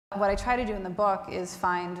What I try to do in the book is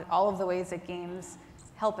find all of the ways that games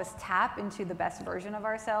help us tap into the best version of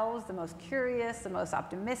ourselves, the most curious, the most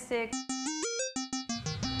optimistic.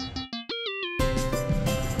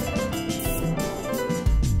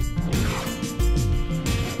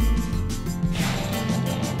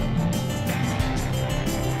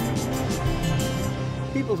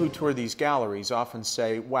 People who tour these galleries often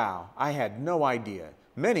say, wow, I had no idea.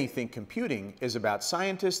 Many think computing is about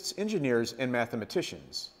scientists, engineers, and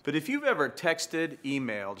mathematicians. But if you've ever texted,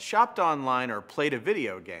 emailed, shopped online, or played a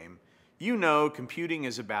video game, you know computing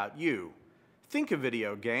is about you. Think of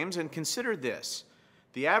video games and consider this.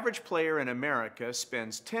 The average player in America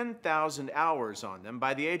spends 10,000 hours on them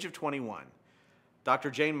by the age of 21.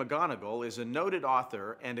 Dr. Jane McGonigal is a noted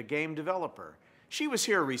author and a game developer. She was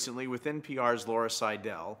here recently with NPR's Laura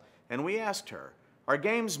Sydell, and we asked her, are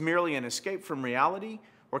games merely an escape from reality,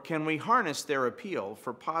 or can we harness their appeal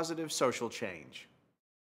for positive social change?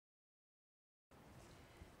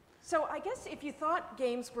 So I guess if you thought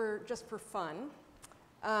games were just for fun,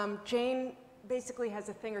 Jane basically has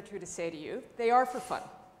a thing or two to say to you. They are for fun,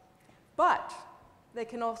 but they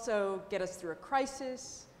can also get us through a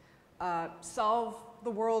crisis, solve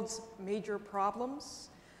the world's major problems.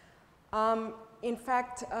 In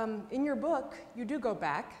fact, in your book, you do go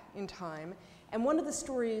back in time, and one of the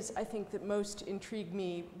stories I think that most intrigued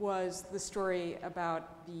me was the story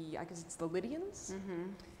about the, I guess it's the Lydians,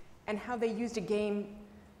 and how they used a game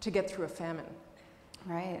to get through a famine.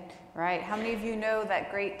 Right, right. How many of you know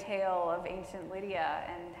that great tale of ancient Lydia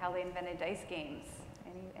and how they invented dice games?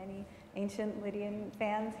 Any ancient Lydian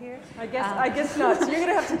fans here? I guess not. So you're going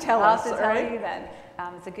to have to tell us. I'll have to tell you then.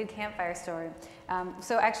 It's a good campfire story.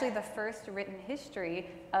 So actually the first written history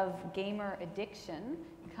of gamer addiction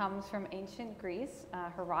comes from ancient Greece.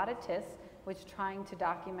 Herodotus was trying to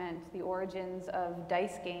document the origins of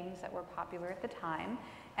dice games that were popular at the time.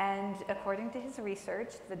 And according to his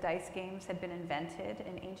research, the dice games had been invented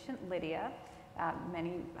in ancient Lydia,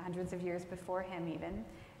 many hundreds of years before him even.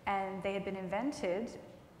 And they had been invented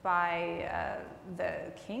by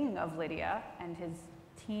the king of Lydia and his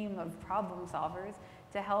team of problem solvers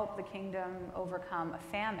to help the kingdom overcome a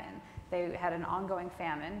famine. They had an ongoing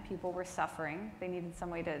famine. People were suffering. They needed some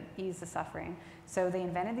way to ease the suffering. So they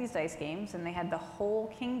invented these dice games, and they had the whole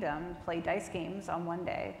kingdom play dice games on one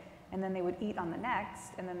day, and then they would eat on the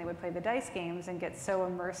next, and then they would play the dice games and get so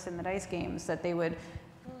immersed in the dice games that they would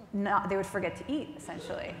forget to eat,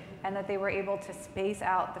 essentially, and that they were able to space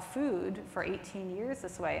out the food for 18 years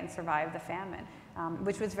this way and survive the famine,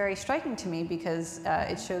 which was very striking to me because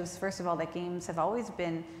it shows, first of all, that games have always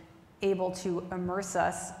been able to immerse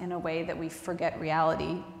us in a way that we forget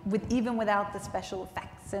reality, even without the special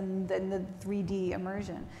effects and the 3D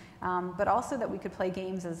immersion, but also that we could play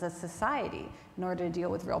games as a society in order to deal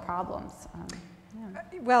with real problems.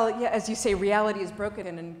 Well, yeah, as you say, reality is broken,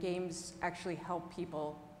 and games actually help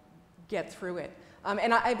people get through it.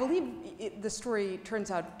 And I believe the story turns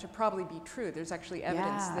out to probably be true. There's actually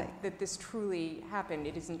evidence that this truly happened.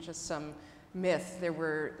 It isn't just some myth. There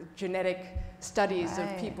were genetic studies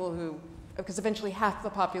of people who, because eventually half the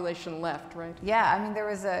population left, right? Yeah, I mean, there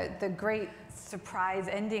was the great surprise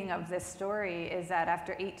ending of this story is that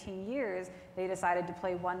after 18 years, they decided to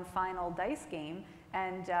play one final dice game,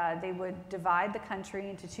 and they would divide the country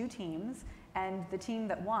into two teams, and the team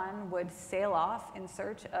that won would sail off in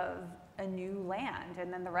search of a new land,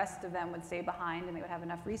 and then the rest of them would stay behind, and they would have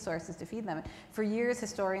enough resources to feed them. For years,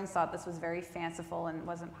 historians thought this was very fanciful and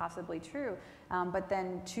wasn't possibly true, but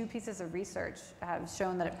then two pieces of research have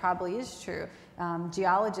shown that it probably is true.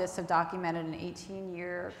 Geologists have documented an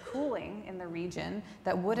 18-year cooling in the region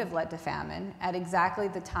that would have led to famine at exactly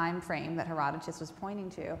the time frame that Herodotus was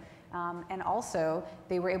pointing to. And also,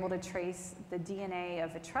 they were able to trace the DNA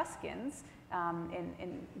of Etruscans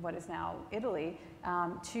in what is now Italy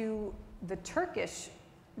to the Turkish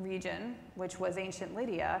region, which was ancient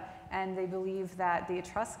Lydia, and they believe that the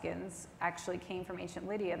Etruscans actually came from ancient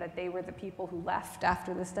Lydia, that they were the people who left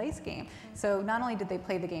after this dice game. So not only did they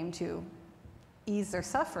play the game to ease their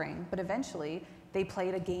suffering, but eventually they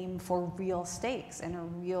played a game for real stakes and a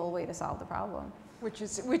real way to solve the problem. Which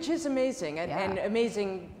is amazing, and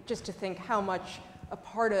amazing just to think how much a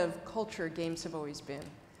part of culture games have always been.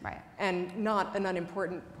 Right. And not an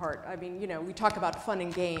unimportant part. I mean, you know, we talk about fun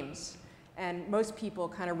and games, and most people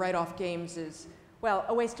kind of write off games as, well,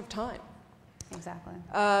 a waste of time. Exactly.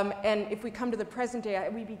 And if we come to the present day,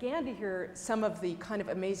 we began to hear some of the kind of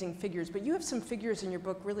amazing figures, but you have some figures in your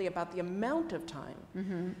book really about the amount of time,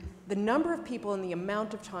 the number of people and the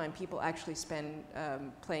amount of time people actually spend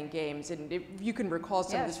playing games. And if you can recall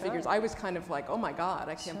some of these figures, I was kind of like, oh my God,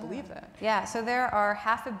 I can't believe that. Yeah, so there are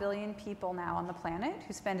 500 million people now on the planet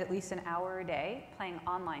who spend at least an hour a day playing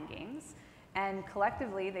online games. And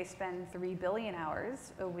collectively, they spend 3 billion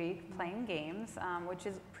hours a week playing games, which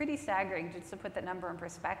is pretty staggering. Just to put that number in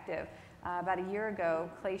perspective, about a year ago,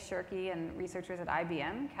 Clay Shirky and researchers at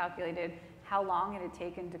IBM calculated how long it had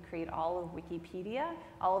taken to create all of Wikipedia,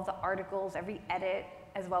 all of the articles, every edit,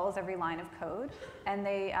 as well as every line of code. And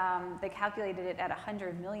they calculated it at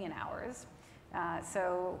 100 million hours.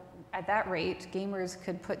 So at that rate, gamers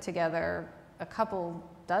could put together a couple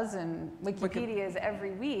dozen Wikipedias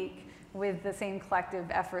every week with the same collective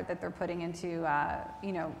effort that they're putting into,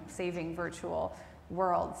 saving virtual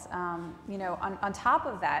worlds. On top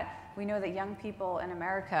of that, we know that young people in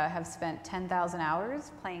America have spent 10,000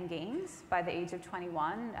 hours playing games by the age of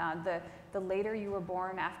 21. The later you were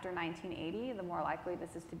born after 1980, the more likely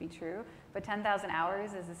this is to be true. But 10,000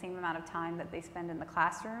 hours is the same amount of time that they spend in the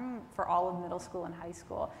classroom for all of middle school and high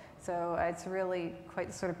school. So it's really quite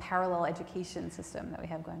the sort of parallel education system that we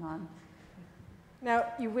have going on. Now,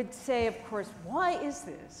 you would say, of course, why is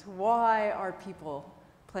this? Why are people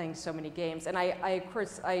playing so many games? And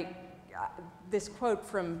this quote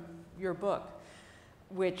from your book,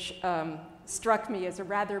 which struck me as a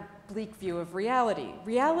rather bleak view of reality.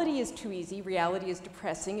 Reality is too easy. Reality is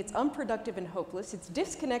depressing. It's unproductive and hopeless. It's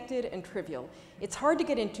disconnected and trivial. It's hard to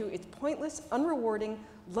get into. It's pointless, unrewarding,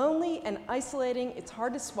 lonely, and isolating. It's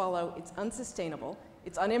hard to swallow. It's unsustainable.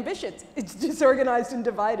 It's unambitious, it's disorganized and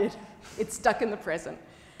divided, it's stuck in the present.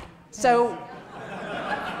 So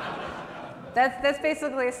that's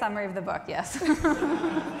basically a summary of the book, yes.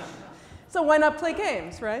 So why not play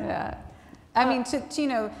games, right? Yeah. I mean,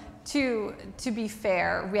 to be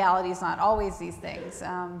fair, reality is not always these things.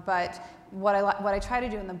 But what I try to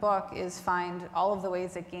do in the book is find all of the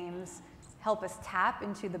ways that games help us tap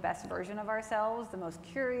into the best version of ourselves, the most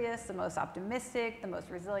curious, the most optimistic, the most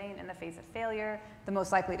resilient in the face of failure, the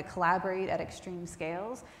most likely to collaborate at extreme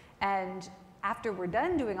scales. And after we're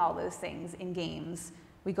done doing all those things in games,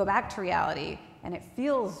 we go back to reality and it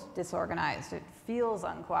feels disorganized, it feels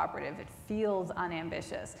uncooperative, it feels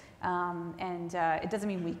unambitious. It doesn't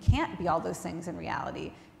mean we can't be all those things in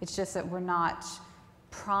reality. It's just that we're not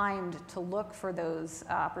primed to look for those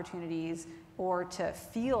opportunities or to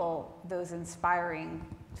feel those inspiring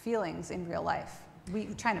feelings in real life.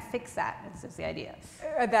 We're trying to fix that, is the idea.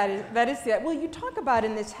 That is the, well, you talk about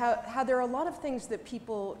in this how there are a lot of things that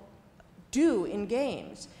people do in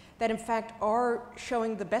games that in fact are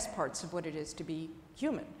showing the best parts of what it is to be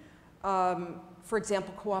human. For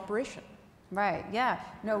example, cooperation. Right, yeah.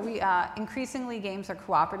 No, increasingly games are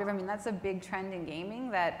cooperative. I mean, that's a big trend in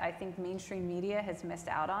gaming that I think mainstream media has missed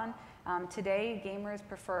out on. Today, gamers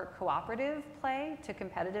prefer cooperative play to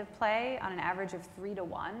competitive play on an average of 3 to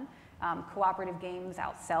 1. Cooperative games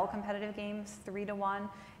outsell competitive games 3 to 1.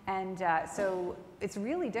 And so it's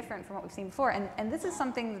really different from what we've seen before. And this is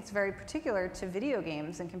something that's very particular to video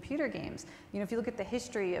games and computer games. You know, if you look at the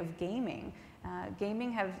history of gaming,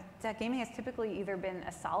 gaming has typically either been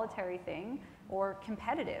a solitary thing or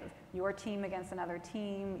competitive. Your team against another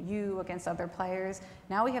team, you against other players.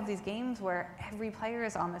 Now we have these games where every player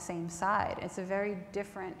is on the same side. It's a very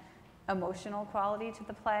different emotional quality to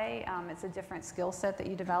the play. It's a different skill set that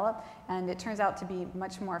you develop, and it turns out to be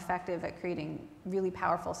much more effective at creating really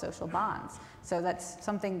powerful social bonds. So that's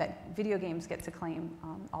something that video games get to claim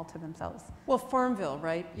all to themselves. Well, Farmville,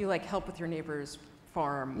 right? You like help with your neighbor's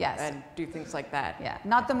farm, yes, and do things like that. Yeah,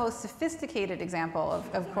 not the most sophisticated example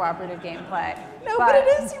of cooperative gameplay. No, but it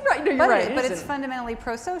is, you're right. No, you're right. But it's fundamentally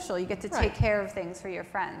pro-social. You get to take care of things for your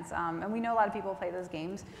friends. And we know a lot of people play those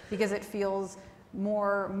games because it feels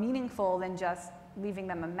more meaningful than just leaving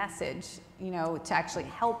them a message, you know, to actually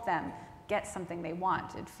help them get something they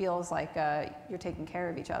want. It feels like you're taking care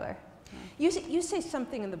of each other. You say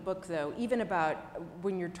something in the book, though, even about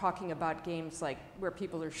when you're talking about games like where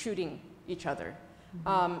people are shooting each other.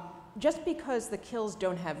 Mm-hmm. Just because the kills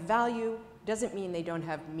don't have value doesn't mean they don't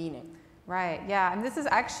have meaning. Right, yeah, and this is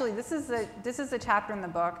the chapter in the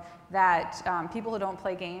book that people who don't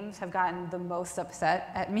play games have gotten the most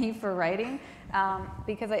upset at me for writing,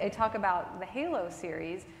 because I talk about the Halo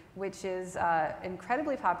series, which is an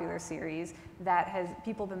incredibly popular series that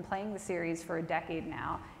people have been playing the series for a decade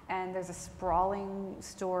now, and there's a sprawling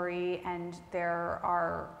story, and there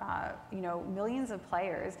are millions of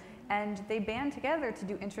players, and they band together to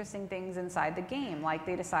do interesting things inside the game. Like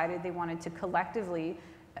they decided they wanted to collectively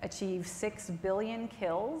achieve 6 billion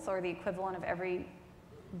kills, or the equivalent of every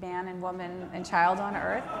man and woman and child on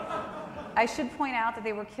Earth. I should point out that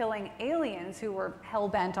they were killing aliens who were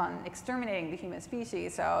hell-bent on exterminating the human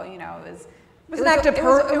species, so, you know, it was an act of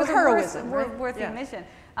heroism, right? worthy mission.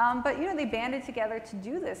 But, you know, they banded together to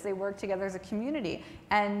do this. They worked together as a community.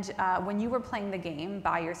 And when you were playing the game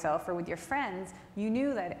by yourself or with your friends, you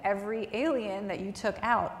knew that every alien that you took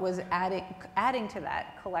out was adding to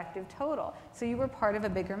that collective total. So you were part of a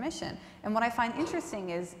bigger mission. And what I find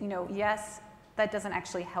interesting is, you know, yes, that doesn't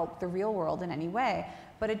actually help the real world in any way,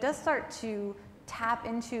 but it does start to tap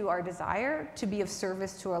into our desire to be of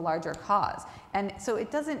service to a larger cause. And so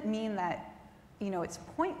it doesn't mean that, you know, it's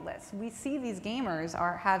pointless. We see these gamers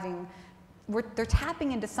are having, they're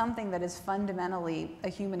tapping into something that is fundamentally a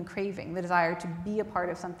human craving, the desire to be a part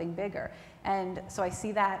of something bigger. And so I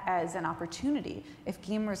see that as an opportunity. If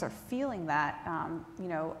gamers are feeling that, you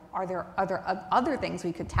know, are there other things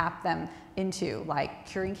we could tap them into, like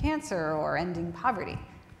curing cancer or ending poverty?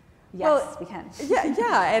 Yes, well, we can.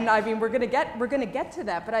 Yeah, and I mean, we're gonna get to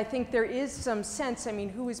that, but I think there is some sense. I mean,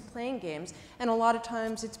 who is playing games? And a lot of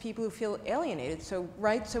times it's people who feel alienated. So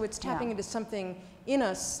right, so it's tapping into something in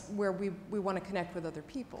us where we want to connect with other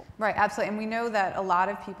people. Right, absolutely. And we know that a lot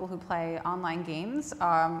of people who play online games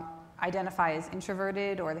identify as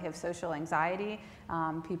introverted, or they have social anxiety.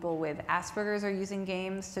 People with Asperger's are using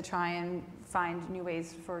games to try and find new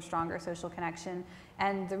ways for stronger social connection.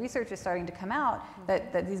 And the research is starting to come out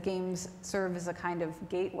that these games serve as a kind of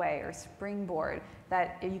gateway or springboard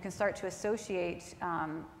that you can start to associate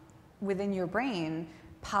within your brain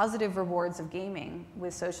positive rewards of gaming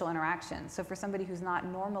with social interaction. So for somebody who's not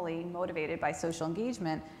normally motivated by social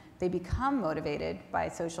engagement, they become motivated by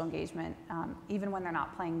social engagement even when they're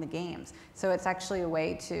not playing the games. So it's actually a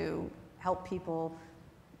way to help people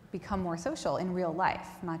become more social in real life,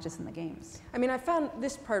 not just in the games. I mean, I found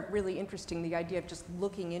this part really interesting, the idea of just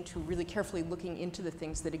looking into, really carefully looking into the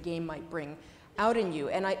things that a game might bring out in you.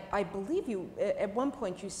 And I believe you, at one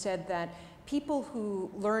point you said that people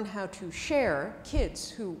who learn how to share,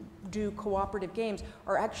 kids who do cooperative games,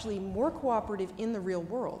 are actually more cooperative in the real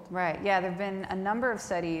world. Right, yeah, there have been a number of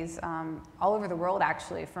studies all over the world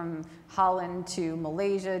actually, from Holland to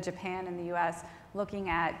Malaysia, Japan, and the US, looking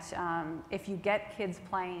at if you get kids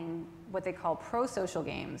playing what they call pro-social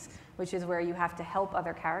games, which is where you have to help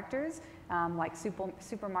other characters, like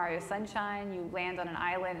Super Mario Sunshine. You land on an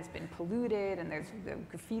island, it's been polluted, and there's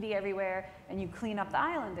graffiti everywhere, and you clean up the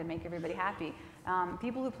island and make everybody happy.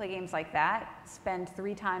 People who play games like that spend make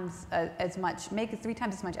 3 times as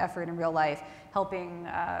much effort in real life helping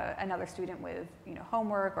another student with, you know,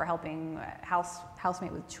 homework, or helping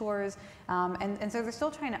housemate with chores. And so they're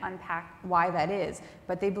still trying to unpack why that is,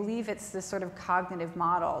 but they believe it's this sort of cognitive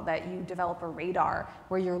model that you develop a radar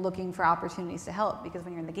where you're looking for opportunities to help, because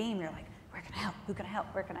when you're in the game, you're like, where can I help? Who can I help?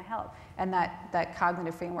 Where can I help? And that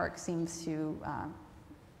cognitive framework seems to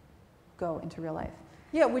go into real life.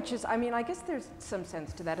 Yeah, which is, I mean, I guess there's some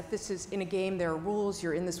sense to that. If this is in a game, there are rules,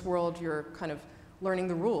 you're in this world, you're kind of learning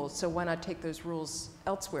the rules, so why not take those rules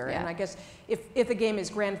elsewhere? Yeah. And I guess if a game is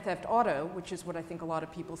Grand Theft Auto, which is what I think a lot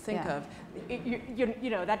of people think of, you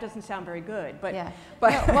know, that doesn't sound very good. But, no,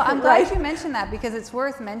 well, I'm glad you mentioned that, because it's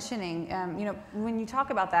worth mentioning. You know, when you talk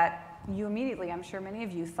about that, you immediately, I'm sure many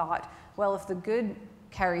of you thought, well, if the good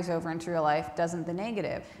carries over into real life, doesn't the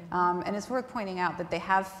negative? And it's worth pointing out that they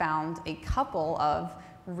have found a couple of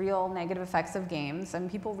real negative effects of games,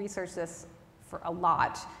 and people research this for a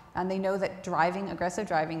lot, and they know that aggressive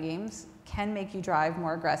driving games can make you drive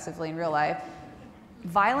more aggressively in real life.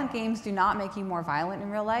 Violent games do not make you more violent in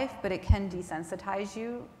real life, but it can desensitize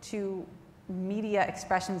you to media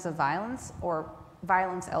expressions of violence or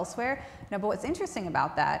violence elsewhere. Now, but what's interesting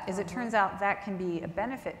about that is it turns out that can be a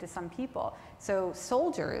benefit to some people. So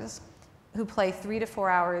soldiers who play 3 to 4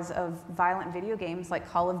 hours of violent video games like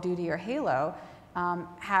Call of Duty or Halo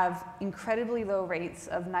have incredibly low rates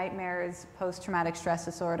of nightmares, post-traumatic stress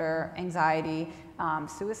disorder, anxiety,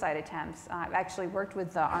 suicide attempts. I've actually worked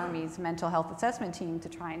with the Army's mental health assessment team to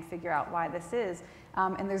try and figure out why this is.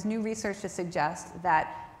 And there's new research to suggest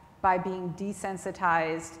that by being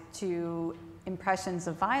desensitized to impressions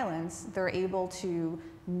of violence, they're able to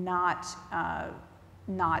not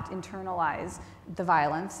internalize the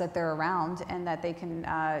violence that they're around, and that they can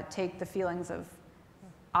take the feelings of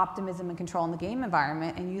optimism and control in the game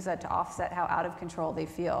environment and use that to offset how out of control they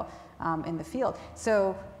feel in the field.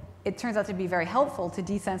 So it turns out to be very helpful to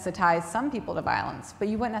desensitize some people to violence, but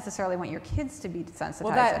you wouldn't necessarily want your kids to be desensitized.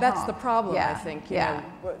 Well, that's home. The problem, I think. You know,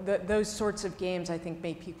 those sorts of games, I think,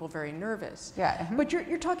 make people very nervous. Yeah. But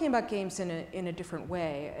you're talking about games in a different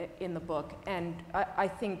way in the book, and I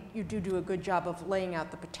think you do a good job of laying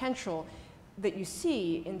out the potential that you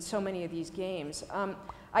see in so many of these games.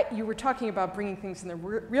 You were talking about bringing things in the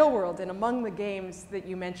real world, and among the games that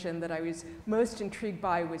you mentioned that I was most intrigued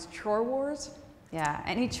by was Chore Wars. Yeah,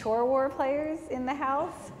 any Chore War players in the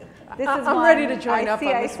house? This is I'm ready to join up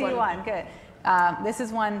on this one. I see one, good. This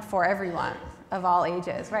is one for everyone of all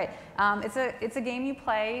ages, right? It's a game you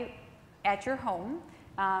play at your home.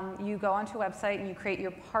 You go onto a website and you create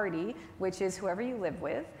your party, which is whoever you live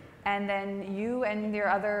with. And then you and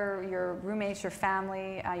your roommates, your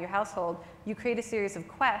family, your household, you create a series of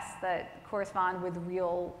quests that correspond with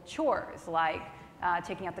real chores, like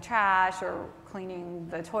taking out the trash or cleaning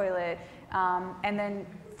the toilet. And then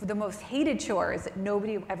for the most hated chores that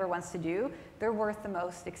nobody ever wants to do, they're worth the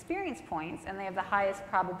most experience points, and they have the highest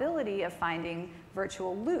probability of finding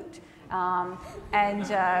virtual loot.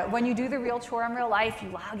 When you do the real chore in real life, you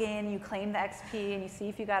log in, you claim the XP, and you see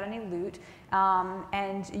if you got any loot.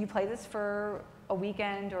 And you play this for a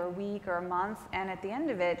weekend or a week or a month, and at the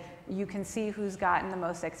end of it, you can see who's gotten the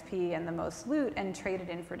most XP and the most loot and trade it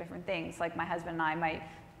in for different things. Like my husband and I might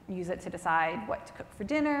use it to decide what to cook for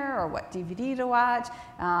dinner or what DVD to watch.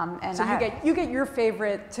 So you get your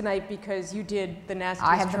favorite tonight because you did the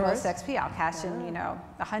nastiest I have chores? the most XP. I'll cash in,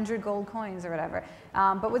 100 gold coins or whatever.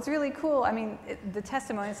 But what's really cool, I mean, the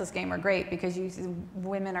testimonials to this game are great because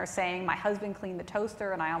women are saying, my husband cleaned the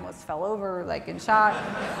toaster and I almost fell over, like in shock.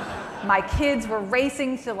 My kids were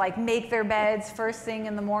racing to like make their beds first thing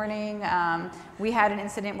in the morning. We had an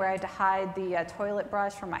incident where I had to hide the toilet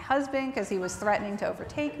brush from my husband because he was threatening to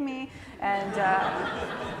overtake me, and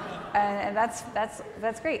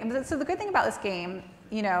that's great. And so the good thing about this game,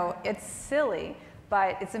 it's silly,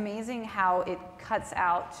 but it's amazing how it cuts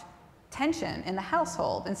out tension in the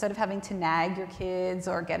household. Instead of having to nag your kids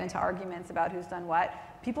or get into arguments about who's done what,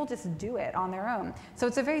 people just do it on their own. So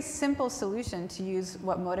it's a very simple solution to use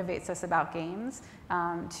what motivates us about games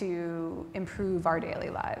to improve our daily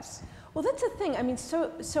lives. Well, that's the thing. I mean,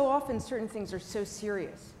 so often certain things are so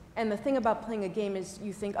serious. And the thing about playing a game is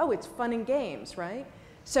you think, oh, it's fun and games, right?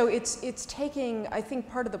 So it's taking, I think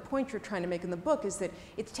part of the point you're trying to make in the book is that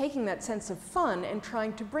it's taking that sense of fun and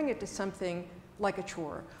trying to bring it to something like a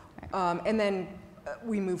chore. And then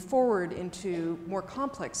we move forward into more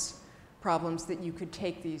complex problems that you could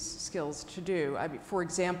take these skills to do. I mean, for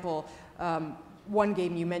example, one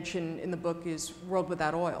game you mention in the book is World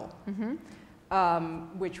Without Oil,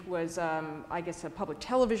 which was, I guess, a public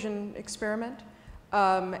television experiment.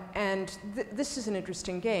 And this is an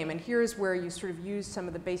interesting game, and here's where you sort of use some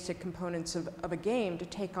of the basic components of a game to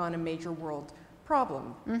take on a major world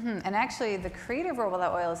problem. And actually, the creator of World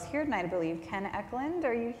Without Oil is here tonight, I believe. Ken Eklund,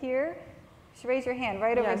 are you here? You should raise your hand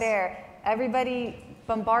right over there. Everybody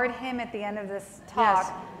bombard him at the end of this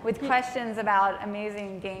talk with questions about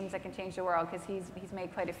amazing games that can change the world, because he's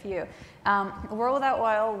made quite a few. World Without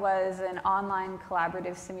Oil was an online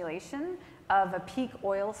collaborative simulation of a peak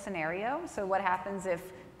oil scenario. So what happens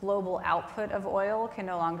if global output of oil can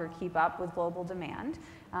no longer keep up with global demand?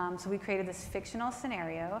 So we created this fictional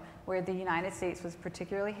scenario where the United States was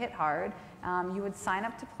particularly hit hard. You would sign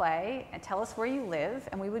up to play and tell us where you live,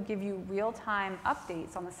 and we would give you real-time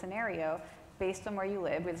updates on the scenario based on where you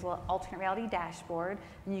live with this little alternate reality dashboard,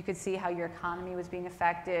 and you could see how your economy was being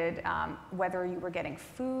affected, whether you were getting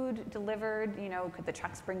food delivered, could the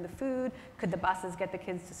trucks bring the food, could the buses get the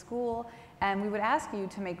kids to school, and we would ask you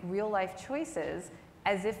to make real-life choices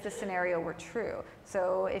as if the scenario were true.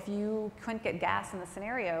 So if you couldn't get gas in the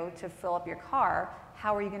scenario to fill up your car,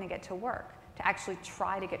 how are you going to get to work? To actually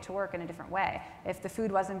try to get to work in a different way. If the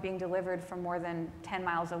food wasn't being delivered from more than 10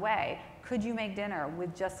 miles away, could you make dinner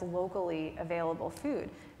with just locally available food?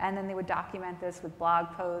 And then they would document this with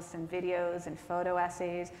blog posts and videos and photo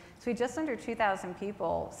essays. So we had just under 2,000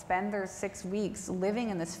 people spend their 6 weeks living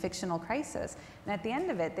in this fictional crisis. And at the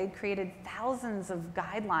end of it, they'd created thousands of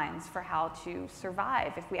guidelines for how to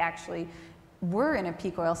survive if we actually were in a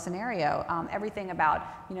peak oil scenario. Everything about,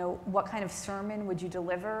 what kind of sermon would you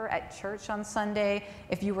deliver at church on Sunday?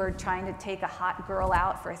 If you were trying to take a hot girl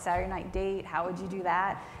out for a Saturday night date, how would you do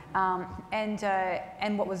that?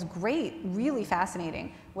 And what was great, really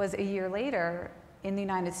fascinating, was a year later in the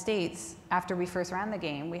United States, after we first ran the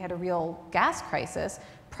game, we had a real gas crisis.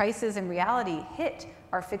 Prices in reality hit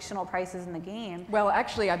our fictional prices in the game. Well,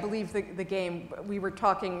 actually, I believe the game, we were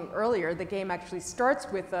talking earlier, the game actually starts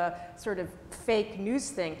with a sort of fake news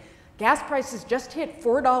thing. Gas prices just hit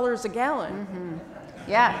 $4 a gallon.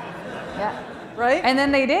 Yeah, yeah. Right? And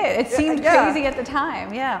then they did. It seemed crazy at the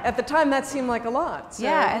time, yeah. At the time, that seemed like a lot. So,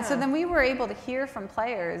 yeah, and so then we were able to hear from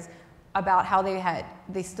players about how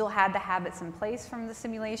they still had the habits in place from the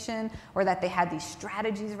simulation, or that they had these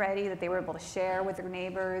strategies ready that they were able to share with their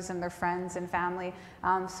neighbors and their friends and family.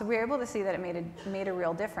 So we were able to see that it made a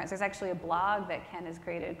real difference. There's actually a blog that Ken has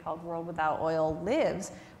created called World Without Oil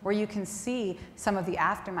Lives, where you can see some of the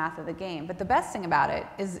aftermath of the game. But the best thing about it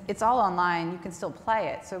is it's all online. You can still play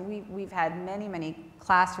it. So we've had many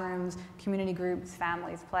classrooms, community groups,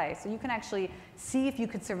 families play. So you can actually see if you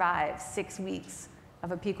could survive 6 weeks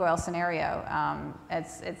of a peak oil scenario.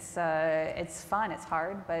 It's fun, it's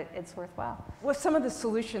hard, but it's worthwhile. Well, some of the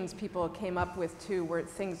solutions people came up with too were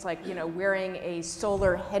things like, you know, wearing a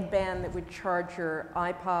solar headband that would charge your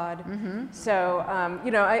iPod. So, you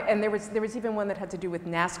know, and there was even one that had to do with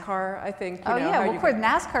NASCAR, I think. You know, yeah, well, of course,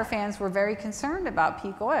 NASCAR fans were very concerned about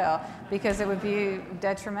peak oil because it would be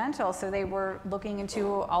detrimental. So they were looking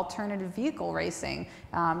into alternative vehicle racing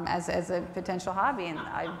as a potential hobby, and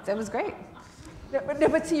that was great. No,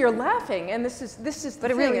 but see, you're laughing, and this is.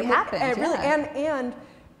 But it really happened. It really,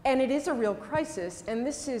 and it is a real crisis. And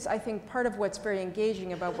this is, I think, part of what's very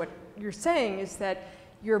engaging about what you're saying is that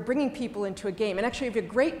you're bringing people into a game. And actually, you have a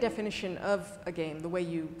great definition of a game, the way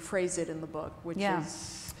you phrase it in the book, which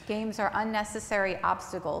is games are unnecessary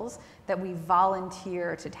obstacles that we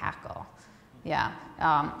volunteer to tackle. Yeah,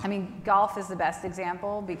 I mean, golf is the best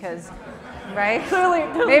example because, right? Clearly,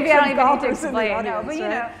 maybe I don't even need to explain. Audience, but you right?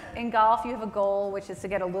 know, in golf you have a goal, which is to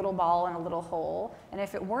get a little ball in a little hole. And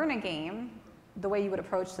if it weren't a game, the way you would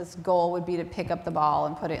approach this goal would be to pick up the ball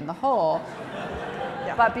and put it in the hole.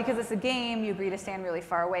 But because it's a game, you agree to stand really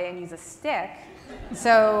far away and use a stick.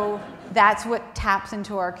 So that's what taps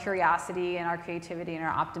into our curiosity and our creativity and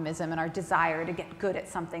our optimism and our desire to get good at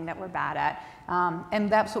something that we're bad at. And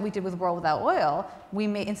that's what we did with World Without Oil. I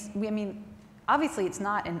mean, obviously it's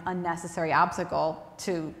not an unnecessary obstacle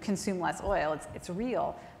to consume less oil. It's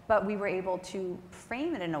real. But we were able to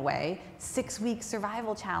frame it in a way, 6-week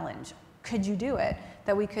survival challenge. Could you do it?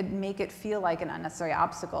 That we could make it feel like an unnecessary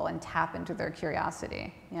obstacle and tap into their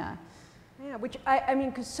curiosity. Yeah. Yeah, which I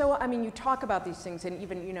mean, you talk about these things, and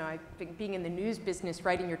even, you know, I think being in the news business,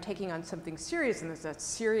 right, and you're taking on something serious, and there's that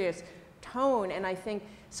serious tone, and I think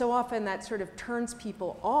so often that sort of turns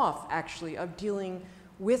people off, actually, of dealing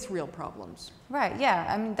with real problems. Right, yeah,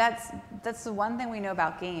 I mean, that's the one thing we know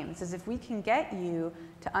about games, is if we can get you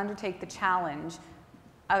to undertake the challenge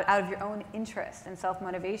out of your own interest and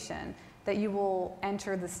self-motivation, that you will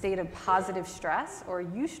enter the state of positive stress, or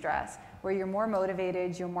eustress, where you're more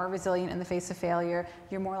motivated, you're more resilient in the face of failure,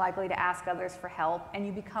 you're more likely to ask others for help, and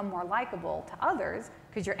you become more likable to others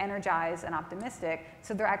because you're energized and optimistic,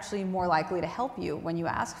 so they're actually more likely to help you when you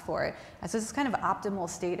ask for it. And so this is kind of an optimal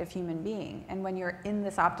state of human being, and when you're in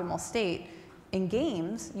this optimal state, in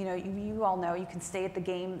games, you know, you all know you can stay at the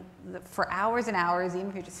game for hours and hours, even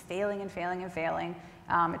if you're just failing and failing and failing.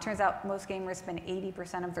 It turns out most gamers spend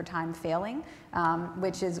 80% of their time failing,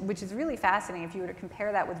 which is really fascinating. If you were to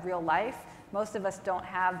compare that with real life, most of us don't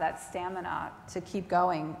have that stamina to keep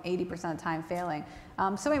going 80% of the time failing.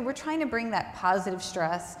 So anyway, we're trying to bring that positive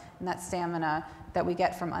stress and that stamina that we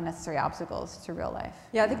get from unnecessary obstacles to real life.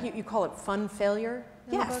 Yeah, I think you call it fun failure.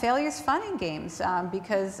 Yeah, failure's fun in games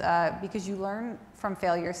because you learn from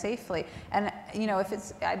failure safely. And you know,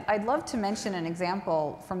 I'd love to mention an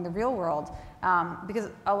example from the real world, because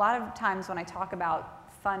a lot of times when I talk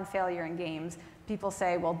about fun failure in games, people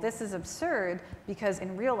say, well, this is absurd because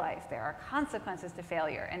in real life there are consequences to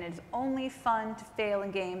failure, and it's only fun to fail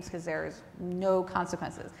in games because there's no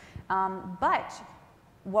consequences. But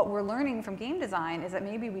what we're learning from game design is that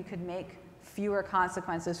maybe we could make fewer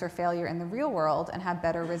consequences for failure in the real world and have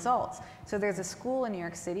better results. So there's a school in New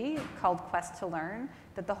York City called Quest to Learn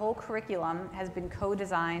that the whole curriculum has been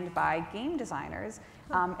co-designed by game designers.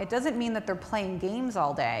 It doesn't mean that they're playing games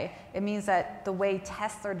all day. It means that the way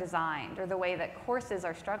tests are designed or the way that courses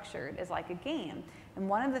are structured is like a game. And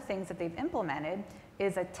one of the things that they've implemented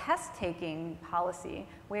is a test-taking policy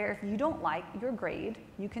where if you don't like your grade,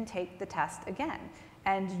 you can take the test again.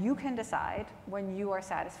 And you can decide when you are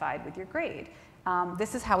satisfied with your grade.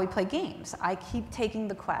 This is how we play games. I keep taking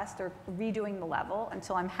the quest or redoing the level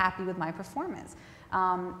until I'm happy with my performance.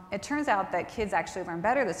 It turns out that kids actually learn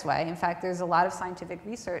better this way. In fact, there's a lot of scientific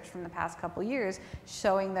research from the past couple years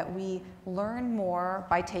showing that we learn more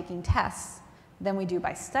by taking tests than we do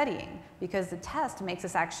by studying, because the test makes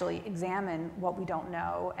us actually examine what we don't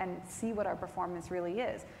know and see what our performance really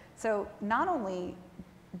is. So not only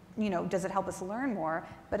does it help us learn more,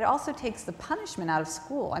 but it also takes the punishment out of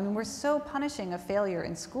school. I mean, we're so punishing of failure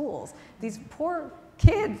in schools. These poor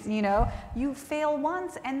kids, you know, you fail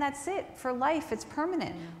once and that's it for life, it's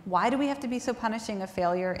permanent. Why do we have to be so punishing of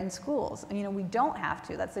failure in schools? And, you know, we don't have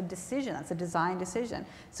to. That's a decision, that's a design decision.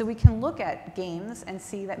 So we can look at games and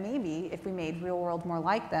see that maybe if we made real world more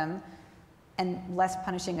like them, and less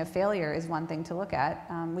punishing of failure is one thing to look at,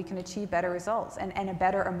 we can achieve better results and a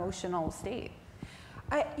better emotional state.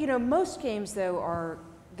 You know, most games, though,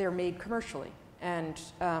 they're made commercially. And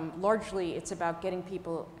largely, it's about getting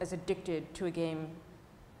people as addicted to a game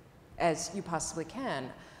as you possibly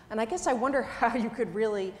can. And I guess I wonder how you could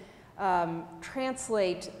really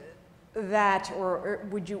translate that, or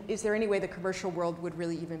is there any way the commercial world would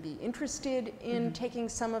really even be interested in taking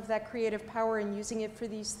some of that creative power and using it for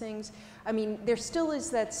these things? I mean, there still is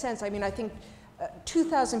that sense. I mean, I think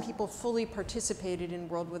 2,000 people fully participated in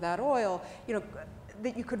World Without Oil, you know,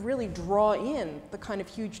 that you could really draw in the kind of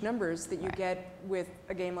huge numbers that you get with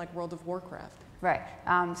a game like World of Warcraft. Right.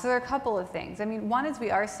 So there are a couple of things. I mean, one is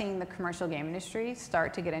we are seeing the commercial game industry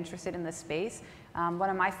start to get interested in this space. One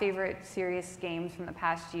of my favorite serious games from the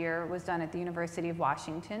past year was done at the University of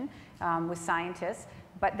Washington with scientists,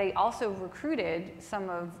 but they also recruited some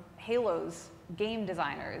of Halo's game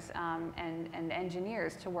designers and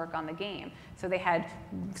engineers to work on the game. So they had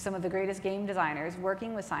some of the greatest game designers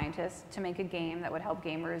working with scientists to make a game that would help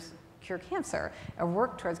gamers cure cancer or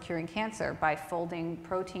work towards curing cancer by folding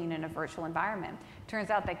protein in a virtual environment. Turns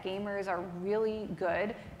out that gamers are really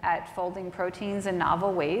good at folding proteins in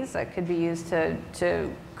novel ways that could be used to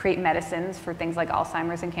create medicines for things like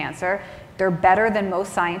Alzheimer's and cancer. They're better than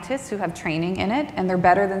most scientists who have training in it, and they're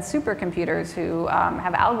better than supercomputers who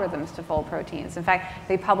have algorithms to fold proteins. In fact,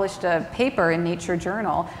 they published a paper in Nature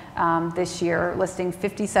Journal this year listing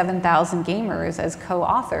 57,000 gamers as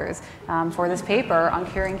co-authors for this paper on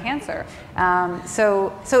curing cancer.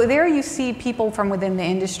 So there you see people from within the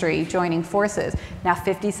industry joining forces. Now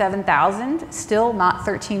 57,000, still not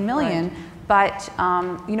 13 million, right. But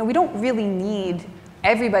you know, we don't really need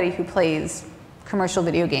everybody who plays commercial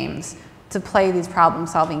video games to play these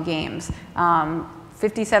problem-solving games.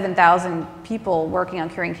 57,000 people working on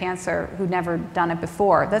curing cancer who'd never done it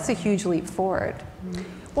before. That's a huge leap forward.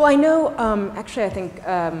 Well, I know, actually I think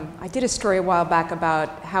I did a story a while back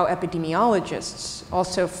about how epidemiologists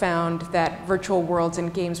also found that virtual worlds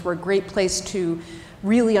and games were a great place to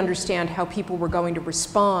really understand how people were going to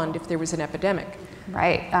respond if there was an epidemic.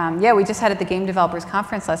 Right. Yeah, we just had at the Game Developers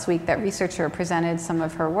Conference last week that researcher presented some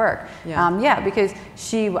of her work. Yeah, yeah, because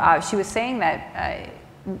she was saying that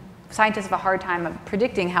scientists have a hard time of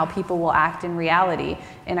predicting how people will act in reality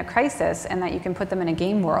in a crisis, and that you can put them in a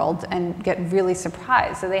game world and get really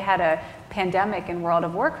surprised. So they had a pandemic in World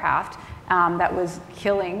of Warcraft that was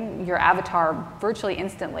killing your avatar virtually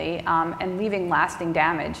instantly and leaving lasting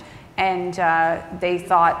damage. And they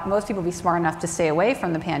thought most people would be smart enough to stay away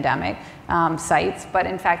from the pandemic sites, but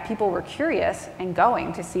in fact people were curious and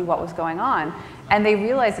going to see what was going on. And they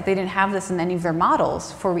realized that they didn't have this in any of their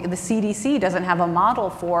models. The CDC doesn't have a model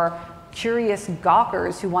for curious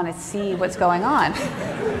gawkers who want to see what's going on.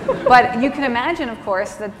 But you can imagine, of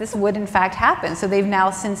course, that this would in fact happen. So they've now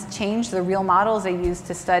since changed the real models they use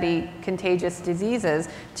to study contagious diseases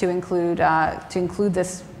to include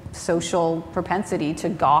this social propensity to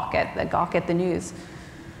gawk at the news.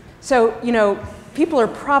 So, you know, people are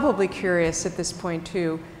probably curious at this point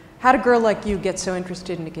too. How did a girl like you get so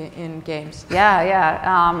interested in games?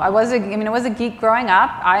 Yeah. I was a geek growing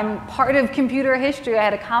up. I'm part of computer history. I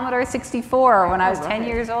had a Commodore 64 when I was 10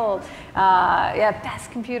 years old. Yeah,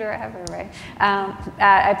 best computer ever, right?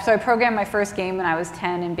 So I programmed my first game when I was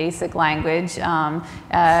 10 in basic language,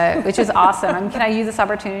 which is awesome. I mean, can I use this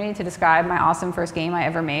opportunity to describe my awesome first game I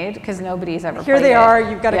ever made? Because nobody's ever played it. Here they are.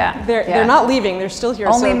 You've got to. They're not leaving. They're still here.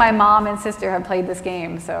 Only my mom and sister have played this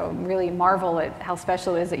game, so really marvel at how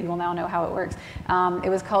special it is that you will now know how it works. It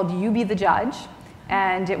was called You Be the Judge.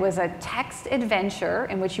 And it was a text adventure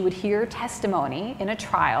in which you would hear testimony in a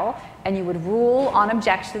trial, and you would rule on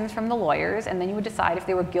objections from the lawyers, and then you would decide if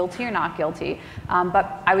they were guilty or not guilty.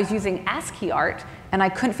 But I was using ASCII art, and I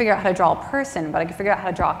couldn't figure out how to draw a person, but I could figure out how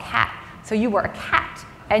to draw a cat. So you were a cat,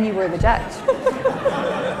 and you were the judge.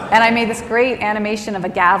 And I made this great animation of a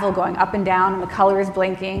gavel going up and down, and the colors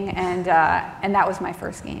blinking, and that was my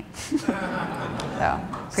first game. So,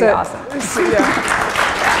 pretty awesome.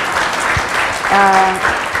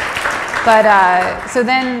 So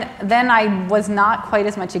then I was not quite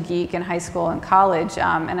as much a geek in high school and college,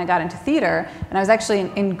 and I got into theater. And I was actually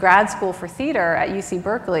in grad school for theater at UC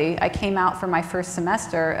Berkeley. I came out for my first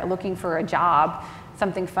semester looking for a job.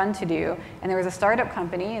 something fun to do. And there was a startup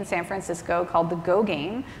company in San Francisco called the Go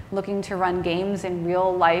Game, looking to run games in real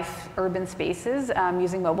life urban spaces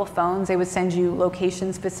using mobile phones. They would send you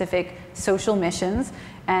location-specific social missions.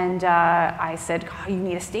 And I said, oh, you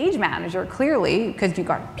need a stage manager, clearly, because you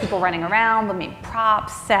got people running around, they made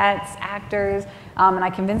props, sets, actors, and I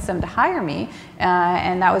convinced them to hire me.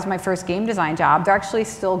 And that was my first game design job. They're actually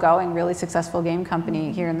still going, really successful game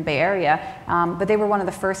company here in the Bay Area. But they were one of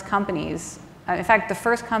the first companies, in fact, the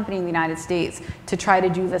first company in the United States to try to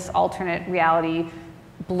do this alternate reality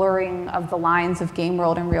blurring of the lines of game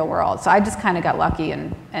world and real world. So I just kind of got lucky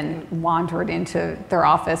and wandered into their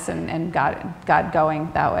office and got going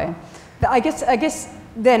that way. I guess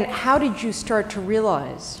then how did you start to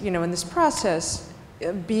realize, you know, in this process,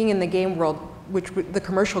 being in the game world, the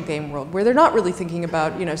commercial game world, where they're not really thinking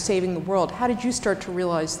about, you know, saving the world, how did you start to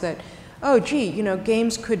realize that, oh, gee, you know,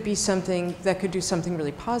 games could be something that could do something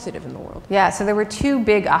really positive in the world? Yeah, so there were two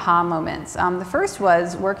big aha moments. The first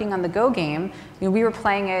was working on the Go game. You know, we were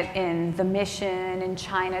playing it in the Mission, in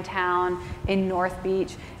Chinatown, in North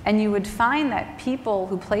Beach, and you would find that people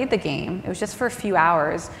who played the game, it was just for a few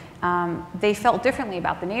hours, they felt differently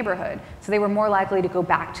about the neighborhood. So they were more likely to go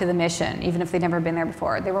back to the Mission, even if they'd never been there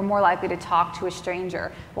before. They were more likely to talk to a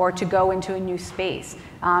stranger or to go into a new space.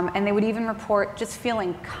 And they would even report just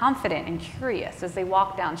feeling confident and curious as they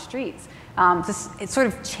walked down streets. It sort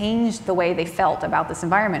of changed the way they felt about this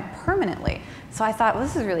environment permanently. So I thought, well,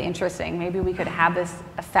 this is really interesting. Maybe we could have this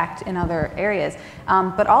effect in other areas.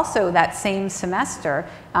 But also that same semester,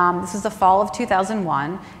 this was the fall of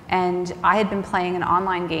 2001, and I had been playing an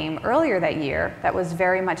online game earlier that year that was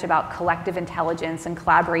very much about collective intelligence and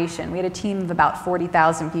collaboration. We had a team of about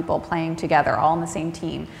 40,000 people playing together, all on the same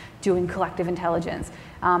team, doing collective intelligence.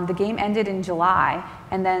 The game ended in July,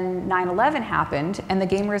 and then 9/11 happened, and the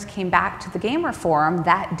gamers came back to the Gamer Forum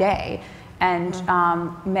that day. And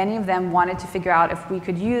many of them wanted to figure out if we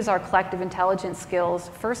could use our collective intelligence skills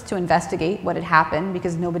first to investigate what had happened,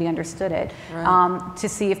 because nobody understood it, right. To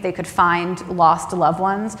see if they could find lost loved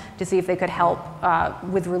ones, to see if they could help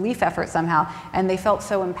with relief efforts somehow. And they felt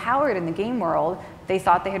so empowered in the game world, they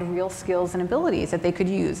thought they had real skills and abilities that they could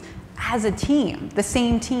use as a team, the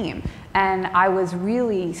same team. And I was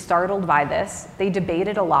really startled by this. They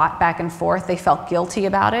debated a lot back and forth. They felt guilty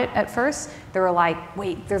about it at first. They were like,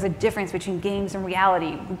 wait, there's a difference between games and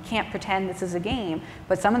reality. We can't pretend this is a game.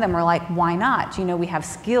 But some of them were like, why not? You know, we have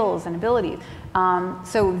skills and abilities.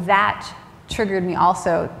 So that triggered me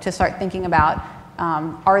also to start thinking about,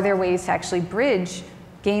 are there ways to actually bridge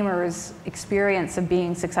gamers' experience of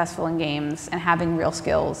being successful in games and having real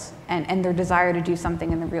skills and their desire to do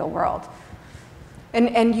something in the real world.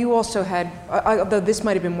 And you also had, although this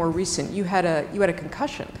might have been more recent, you had a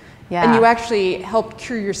concussion. Yeah. And you actually helped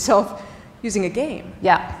cure yourself using a game.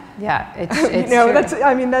 Yeah, yeah, it's you know, true.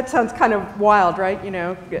 I mean, that sounds kind of wild, right? You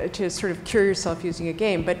know, to sort of cure yourself using a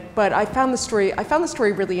game. But I found the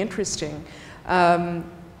story really interesting.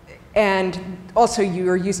 And also you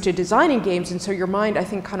are used to designing games, and so your mind, I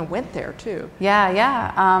think, kind of went there too. Yeah,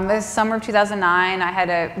 yeah. This summer of 2009, I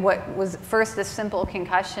had what was first a simple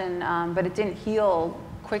concussion, but it didn't heal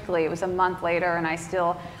quickly. It was a month later, and I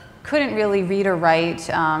still couldn't really read or write.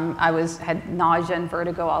 I had nausea and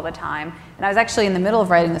vertigo all the time. And I was actually in the middle of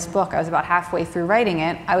writing this book. I was about halfway through writing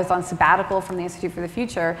it. I was on sabbatical from the Institute for the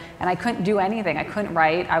Future, and I couldn't do anything. I couldn't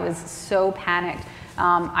write. I was so panicked.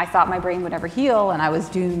 I thought my brain would never heal, and I was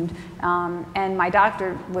doomed. And my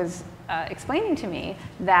doctor was explaining to me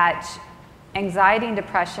that anxiety and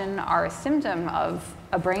depression are a symptom of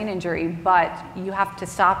a brain injury, but you have to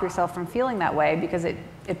stop yourself from feeling that way because it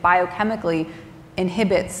biochemically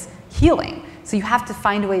inhibits healing. So you have to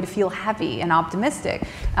find a way to feel happy and optimistic,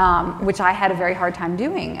 which I had a very hard time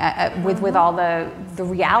doing with all the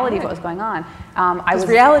reality of what was going on.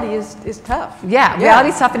 Reality is tough. Yeah,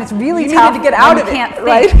 reality's tough, and it's really tough. You need to get out of it, can't think.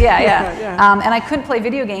 right? Yeah. And I couldn't play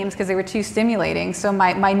video games because they were too stimulating. So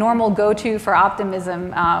my normal go-to for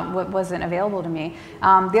optimism wasn't available to me.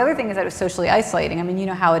 The other thing is that it was socially isolating. I mean, you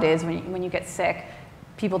know how it is when you get sick.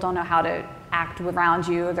 People don't know how to act around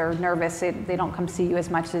you. They're nervous. They don't come see you as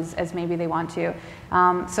much as maybe they want to.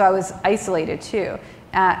 So I was isolated too.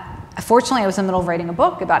 Fortunately, I was in the middle of writing a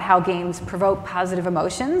book about how games provoke positive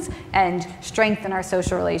emotions and strengthen our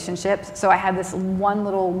social relationships. So I had this one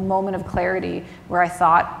little moment of clarity where I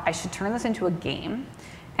thought I should turn this into a game,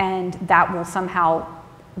 and that will somehow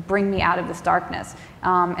bring me out of this darkness.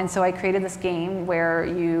 And so I created this game where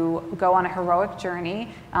you go on a heroic journey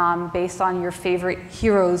based on your favorite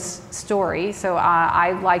hero's story. So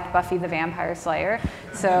I liked Buffy the Vampire Slayer.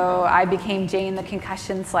 So I became Jane the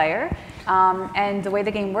Concussion Slayer. And the way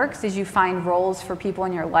the game works is you find roles for people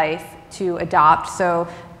in your life to adopt. So,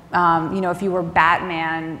 you know, if you were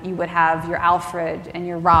Batman, you would have your Alfred and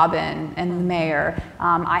your Robin and the Mayor.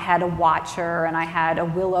 I had a Watcher, and I had a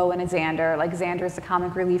Willow and a Xander. Like, Xander's the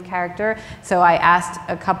comic relief character. So I asked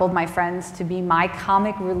a couple of my friends to be my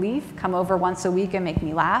comic relief, come over once a week and make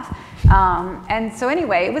me laugh. And so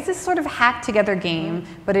anyway, it was this sort of hacked together game,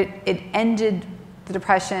 but it ended the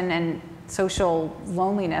depression and social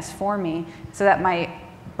loneliness for me, so that my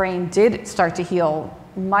brain did start to heal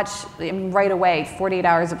much, I mean, right away. 48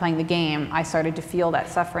 hours of playing the game, I started to feel that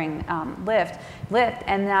suffering lift.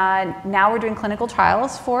 And now we're doing clinical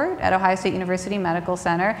trials for it at Ohio State University Medical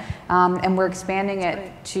Center, and we're expanding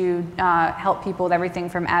it to help people with everything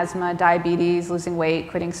from asthma, diabetes, losing weight,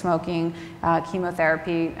 quitting smoking,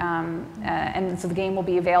 chemotherapy, and so the game will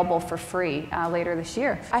be available for free later this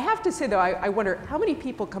year. I have to say, though, I wonder how many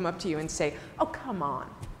people come up to you and say, "Oh, come on,"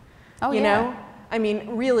 Oh, you yeah. know? I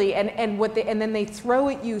mean, really, and then they throw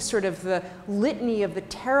at you sort of the litany of the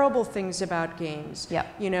terrible things about games.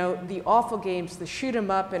 Yep. You know, the awful games, the shoot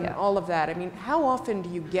 'em up, and Yep. all of that. I mean, how often do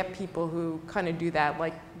you get people who kind of do that?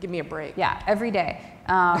 Like, give me a break. Yeah, every day.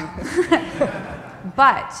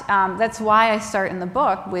 But that's why I start in the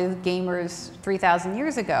book with gamers 3,000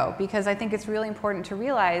 years ago, because I think it's really important to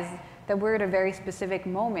realize that we're at a very specific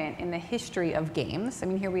moment in the history of games. I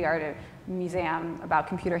mean, here we are at a museum about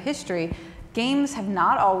computer history. Games have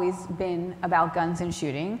not always been about guns and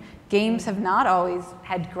shooting. Games have not always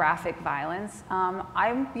had graphic violence.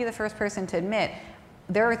 I would be the first person to admit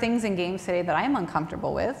there are things in games today that I am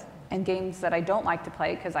uncomfortable with, and games that I don't like to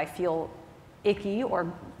play because I feel icky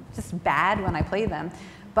or just bad when I play them.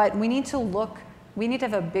 But we need to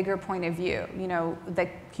have a bigger point of view. You know, that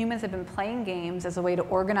humans have been playing games as a way to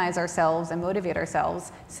organize ourselves and motivate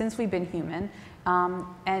ourselves since we've been human.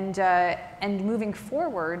 And moving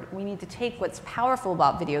forward, we need to take what's powerful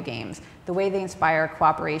about video games, the way they inspire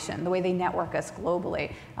cooperation, the way they network us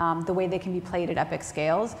globally, the way they can be played at epic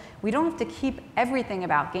scales. We don't have to keep everything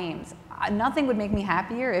about games. Nothing would make me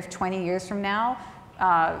happier if 20 years from now,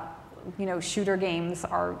 you know, shooter games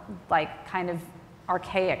are like kind of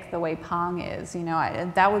archaic the way Pong is. You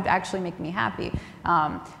know, that would actually make me happy.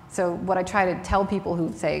 So what I try to tell people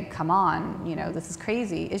who say, "Come on, you know, this is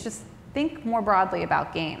crazy," is just think more broadly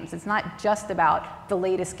about games. It's not just about the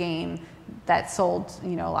latest game that sold,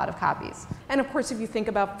 you know, a lot of copies. And of course, if you think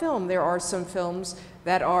about film, there are some films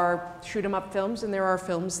that are shoot 'em up films, and there are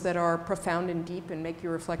films that are profound and deep and make you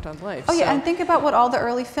reflect on life. Oh yeah, So- and think about what all the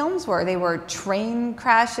early films were. They were train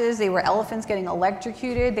crashes, they were elephants getting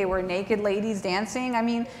electrocuted, they were naked ladies dancing. I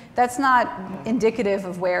mean, that's not indicative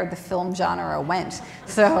of where the film genre went.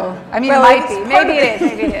 So, I mean, Well, it might it's be, part maybe of it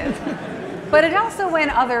is, maybe it is. But it also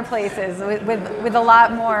went other places with a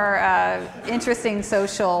lot more interesting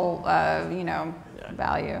social, you know,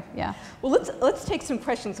 value. Yeah. Well, let's take some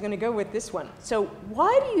questions. I'm going to go with this one. So,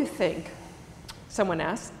 why do you think, someone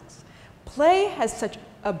asks, play has such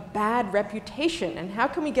a bad reputation, and how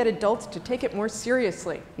can we get adults to take it more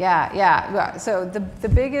seriously? Yeah. So the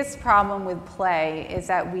biggest problem with play is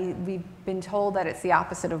that we've been told that it's the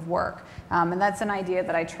opposite of work, and that's an idea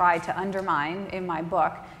that I try to undermine in my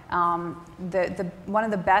book. One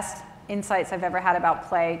of the best insights I've ever had about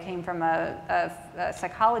play came from a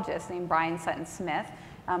psychologist named Brian Sutton Smith,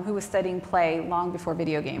 who was studying play long before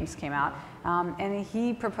video games came out. And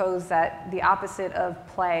he proposed that the opposite of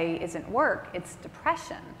play isn't work, it's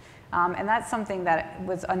depression. And that's something that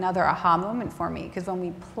was another aha moment for me, because when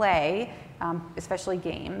we play, especially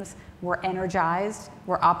games, we're energized,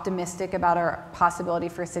 we're optimistic about our possibility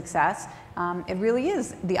for success. It really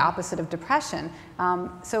is the opposite of depression.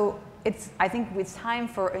 So I think it's time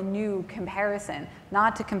for a new comparison,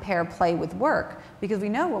 not to compare play with work, because we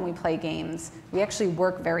know when we play games, we actually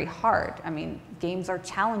work very hard. I mean, games are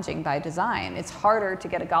challenging by design. It's harder to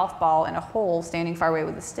get a golf ball in a hole standing far away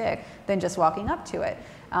with a stick than just walking up to it.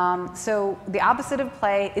 So the opposite of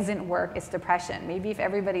play isn't work, it's depression. Maybe if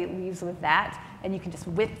everybody leaves with that, and you can just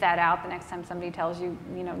whip that out the next time somebody tells you,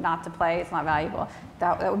 you know, not to play, it's not valuable,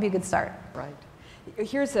 that would be a good start. Right.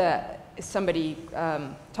 Here's somebody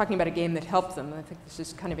talking about a game that helped them. I think this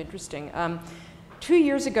is kind of interesting. 2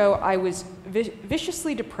 years ago, I was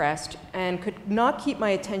viciously depressed and could not keep my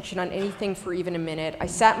attention on anything for even a minute. I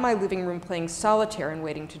sat in my living room playing solitaire and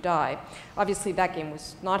waiting to die. Obviously, that game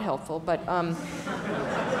was not helpful, but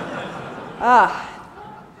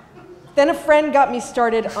then a friend got me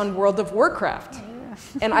started on World of Warcraft.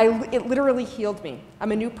 And it literally healed me.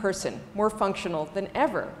 I'm a new person, more functional than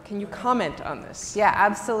ever. Can you comment on this? Yeah,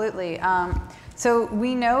 absolutely. So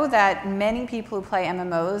we know that many people who play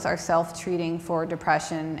MMOs are self-treating for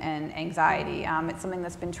depression and anxiety. It's something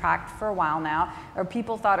that's been tracked for a while now. Or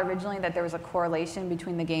people thought originally that there was a correlation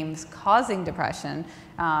between the games causing depression,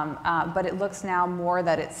 but it looks now more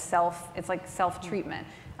that it's like self-treatment.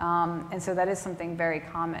 And so that is something very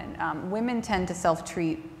common. Women tend to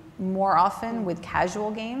self-treat more often with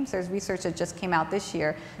casual games. There's research that just came out this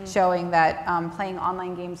year showing that playing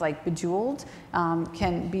online games like Bejeweled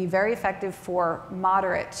can be very effective for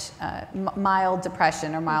moderate, mild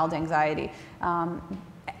depression or mild anxiety,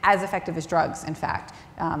 as effective as drugs, in fact,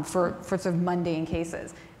 for sort of mundane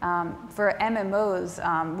cases. For MMOs,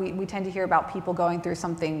 we tend to hear about people going through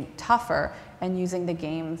something tougher and using the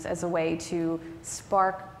games as a way to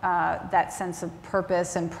spark that sense of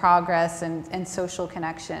purpose and progress and social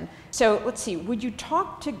connection. So let's see, would you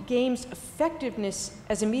talk to games' effectiveness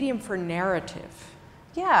as a medium for narrative?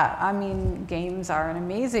 Yeah, I mean, games are an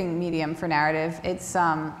amazing medium for narrative.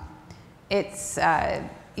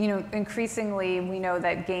 You know, increasingly we know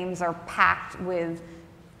that games are packed with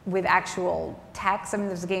actual text. I mean,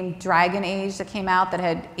 there's a game, Dragon Age, that came out that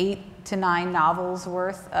had 8 to 9 novels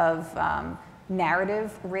worth of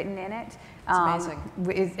narrative written in it. It's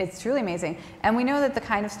amazing. It's truly amazing. And we know that the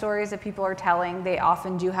kind of stories that people are telling, they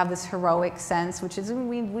often do have this heroic sense, which is,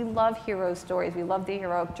 we love hero stories. We love the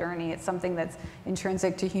heroic journey. It's something that's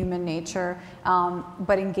intrinsic to human nature.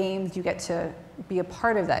 But in games, you get to be a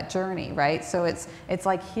part of that journey, right? So it's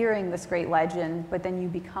like hearing this great legend, but then you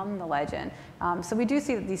become the legend. So we do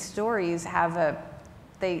see that these stories have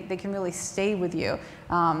they can really stay with you.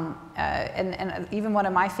 And even one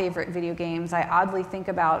of my favorite video games, I oddly think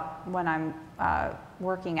about when I'm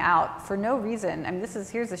working out for no reason. I mean,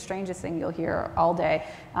 here's the strangest thing you'll hear all day.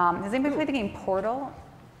 Has anybody played the game Portal?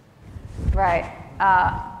 Right.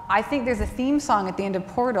 I think there's a theme song at the end of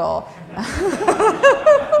Portal.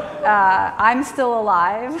 I'm still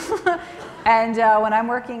alive. And when I'm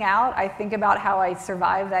working out, I think about how I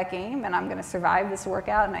survived that game, and I'm going to survive this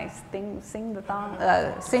workout, and I sing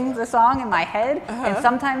the song in my head, and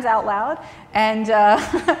sometimes out loud.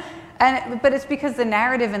 But it's because the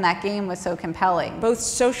narrative in that game was so compelling. Both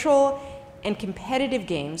social and competitive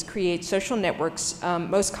games create social networks,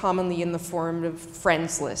 most commonly in the form of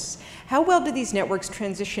friends lists. How well do these networks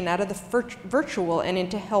transition out of the virtual and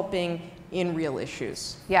into helping in real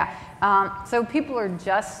issues? Yeah, so people are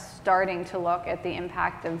just starting to look at the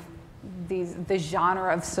impact of the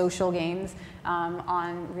genre of social games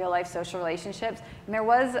on real-life social relationships. And there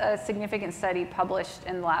was a significant study published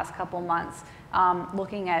in the last couple months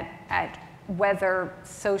looking at whether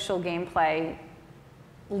social gameplay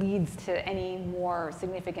leads to any more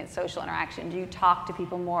significant social interaction. Do you talk to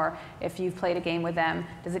people more if you've played a game with them?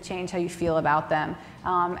 Does it change how you feel about them?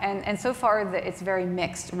 And so far, it's very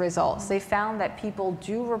mixed results. They found that people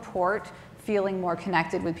do report feeling more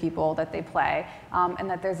connected with people that they play, and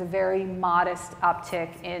that there's a very modest uptick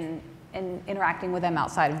in interacting with them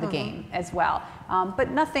outside of the game as well. But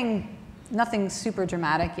nothing super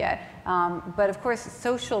dramatic yet. But of course,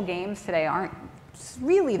 social games today aren't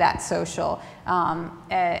really that social.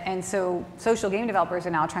 And so social game developers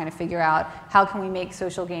are now trying to figure out how can we make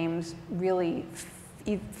social games really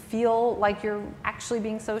feel like you're actually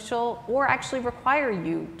being social or actually require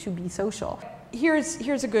you to be social.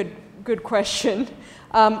 Here's a good question.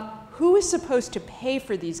 Who is supposed to pay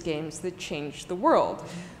for these games that change the world?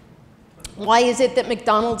 Why is it that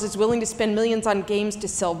McDonald's is willing to spend millions on games to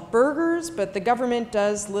sell burgers, but the government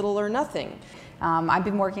does little or nothing? I've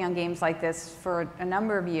been working on games like this for a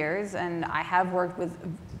number of years, and I have worked with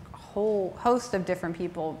a whole host of different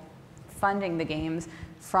people funding the games,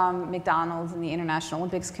 from McDonald's and the International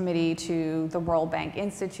Olympics Committee to the World Bank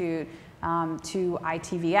Institute, to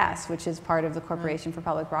ITVS, which is part of the Corporation for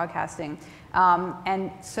Public Broadcasting.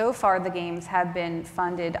 And so far, the games have been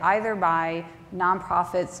funded either by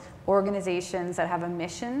nonprofits, organizations that have a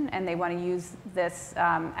mission, and they want to use this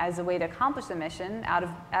as a way to accomplish the mission out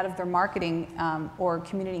of their marketing or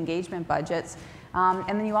community engagement budgets. And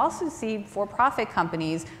then you also see for-profit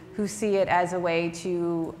companies who see it as a way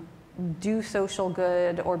to do social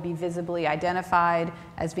good or be visibly identified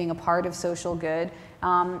as being a part of social good.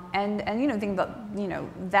 And you know, think about, you know,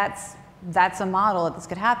 that's a model that this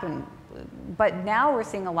could happen. But now we're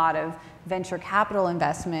seeing a lot of venture capital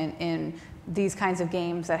investment in these kinds of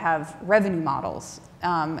games that have revenue models.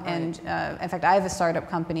 Right. And in fact, I have a startup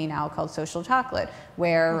company now called Social Chocolate,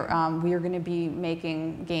 where we are going to be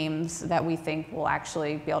making games that we think will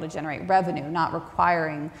actually be able to generate revenue, not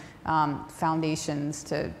requiring foundations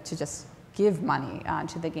to just give money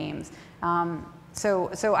to the games.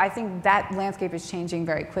 So I think that landscape is changing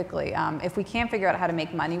very quickly. If we can't figure out how to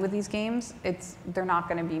make money with these games, they're not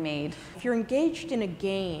going to be made. If you're engaged in a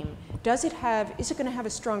game, is it going to have a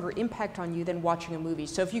stronger impact on you than watching a movie?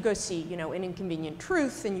 So if you go see, An Inconvenient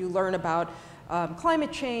Truth and you learn about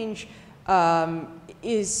climate change,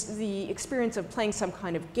 is the experience of playing some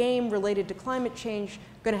kind of game related to climate change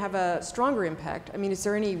going to have a stronger impact? I mean, is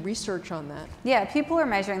there any research on that? Yeah, people are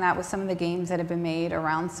measuring that with some of the games that have been made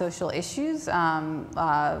around social issues, and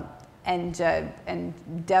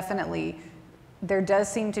definitely there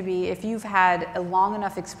does seem to be, if you've had a long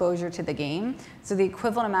enough exposure to the game, so the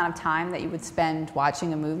equivalent amount of time that you would spend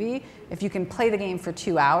watching a movie, if you can play the game for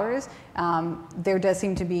 2 hours, there does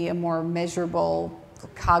seem to be a more measurable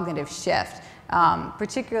cognitive shift.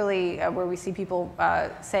 Particularly where we see people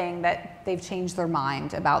saying that they've changed their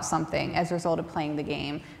mind about something as a result of playing the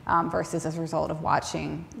game versus as a result of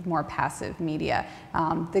watching more passive media.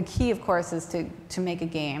 The key, of course, is to make a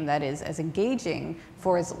game that is as engaging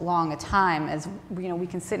for as long a time as we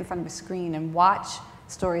can sit in front of a screen and watch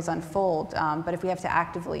stories unfold. But if we have to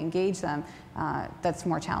actively engage them, that's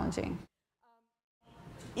more challenging.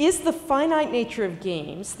 Is the finite nature of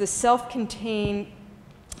games, the self-contained,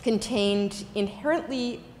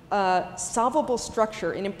 inherently solvable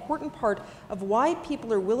structure, an important part of why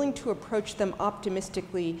people are willing to approach them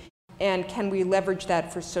optimistically, and can we leverage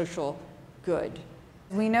that for social good?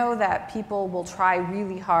 We know that people will try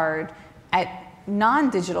really hard at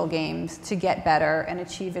non-digital games to get better and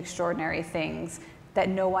achieve extraordinary things that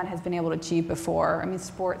no one has been able to achieve before. I mean,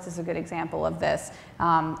 sports is a good example of this.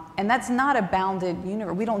 And that's not a bounded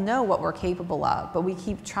universe. We don't know what we're capable of, but we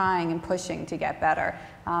keep trying and pushing to get better.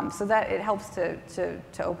 So that it helps to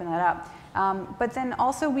open that up. But then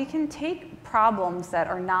also we can take problems that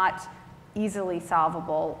are not easily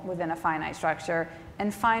solvable within a finite structure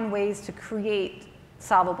and find ways to create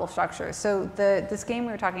solvable structures. So this game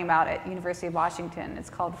we were talking about at University of Washington, it's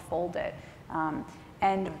called Fold It.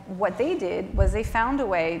 And what they did was they found a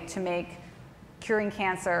way to make curing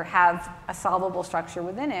cancer have a solvable structure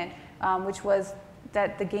within it, which was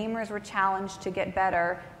that the gamers were challenged to get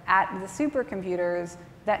better at the supercomputers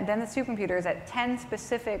at 10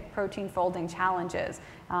 specific protein folding challenges.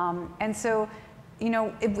 And so,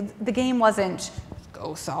 the game wasn't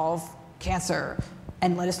go solve cancer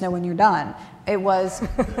and let us know when you're done. It was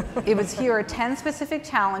here are 10 specific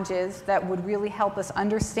challenges that would really help us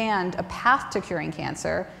understand a path to curing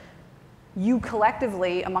cancer. You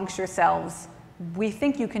collectively, amongst yourselves, we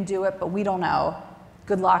think you can do it, but we don't know.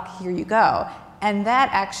 Good luck, here you go. And that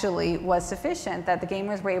actually was sufficient, that the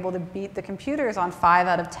gamers were able to beat the computers on 5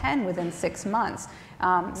 out of 10 within 6 months.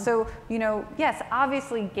 So, yes,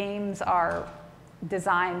 obviously games are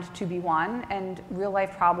designed to be won, and real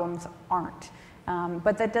life problems aren't.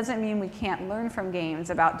 But that doesn't mean we can't learn from games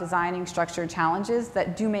about designing structured challenges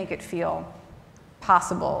that do make it feel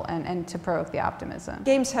possible and to provoke the optimism.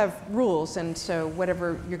 Games have rules, and so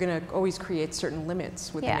whatever, you're going to always create certain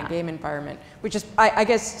limits within a game environment, which is, I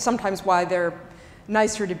guess, sometimes why they're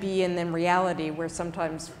nicer to be in than reality, where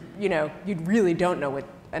sometimes, you really don't know what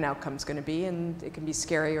an outcome's going to be, and it can be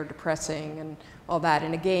scary or depressing and all that.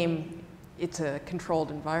 In a game, it's a controlled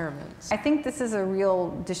environment. I think this is a real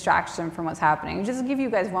distraction from what's happening. Just to give you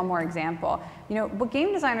guys one more example, what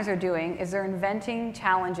game designers are doing is they're inventing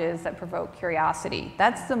challenges that provoke curiosity.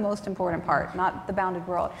 That's the most important part, not the bounded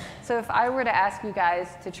world. So if I were to ask you guys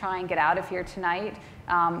to try and get out of here tonight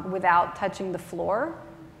without touching the floor,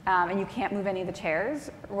 and you can't move any of the chairs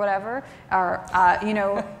or whatever, or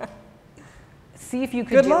see if you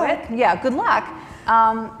could do it. Yeah, good luck.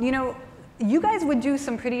 You guys would do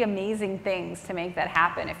some pretty amazing things to make that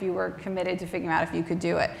happen if you were committed to figuring out if you could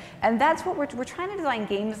do it. And that's what we're trying to design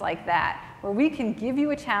games like that, where we can give you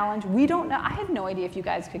a challenge. We don't know, I have no idea if you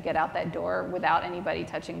guys could get out that door without anybody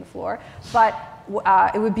touching the floor, but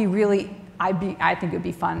it would be really, I think it would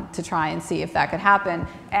be fun to try and see if that could happen.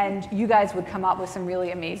 And you guys would come up with some really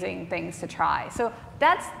amazing things to try. So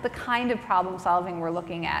that's the kind of problem solving we're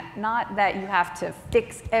looking at. Not that you have to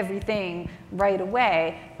fix everything right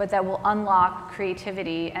away, but that will unlock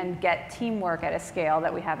creativity and get teamwork at a scale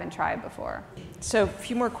that we haven't tried before. So a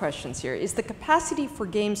few more questions here. Is the capacity for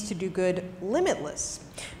games to do good limitless?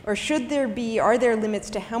 Or are there limits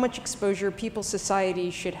to how much exposure people's society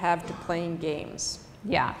should have to playing games?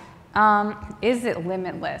 Yeah. Is it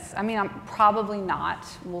limitless? I mean, probably not.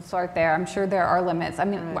 We'll start there. I'm sure there are limits. I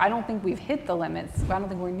mean, I don't think we've hit the limits. I don't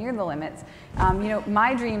think we're near the limits.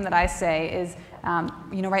 My dream that I say is,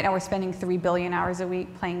 right now we're spending 3 billion hours a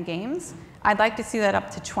week playing games. I'd like to see that up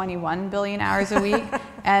to 21 billion hours a week.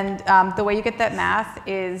 And the way you get that math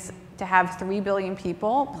is to have 3 billion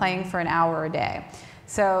people playing for an hour a day.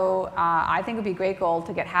 So I think it would be a great goal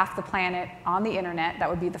to get half the planet on the internet. That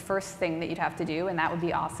would be the first thing that you'd have to do, and that would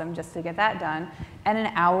be awesome just to get that done. And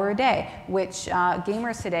an hour a day, which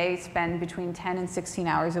gamers today spend between 10 and 16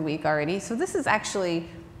 hours a week already. So this is actually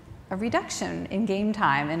a reduction in game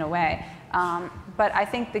time in a way. But I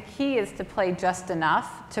think the key is to play just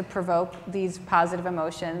enough to provoke these positive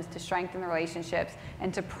emotions, to strengthen the relationships,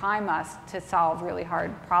 and to prime us to solve really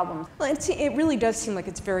hard problems. Well, it really does seem like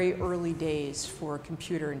it's very early days for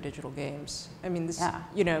computer and digital games. I mean, this,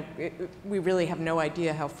 you know, we really have no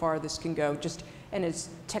idea how far this can go. And as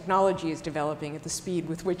technology is developing at the speed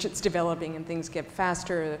with which it's developing and things get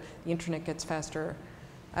faster, the internet gets faster.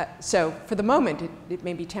 So for the moment, it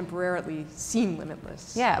may be temporarily seem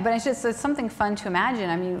limitless. Yeah, but it's something fun to imagine.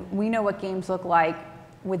 I mean, we know what games look like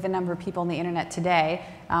with the number of people on the internet today.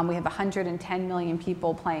 We have 110 million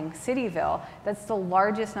people playing Cityville. That's the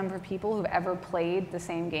largest number of people who've ever played the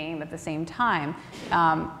same game at the same time.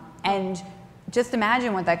 And just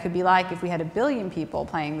imagine what that could be like if we had 1 billion people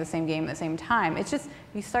playing the same game at the same time. It's just,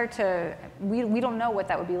 you start to, we don't know what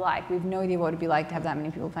that would be like. We have no idea what it would be like to have that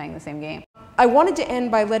many people playing the same game. I wanted to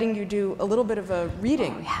end by letting you do a little bit of a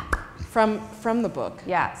reading from the book.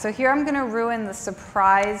 Yeah, so here I'm gonna ruin the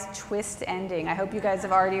surprise twist ending. I hope you guys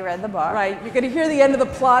have already read the book. Right, you're gonna hear the end of the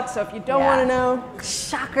plot, so if you don't wanna know.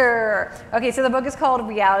 Shocker. Okay, so the book is called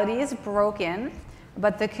Reality is Broken,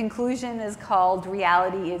 but the conclusion is called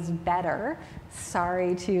Reality is Better.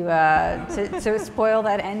 Sorry to spoil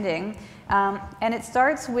that ending. And it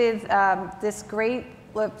starts with this great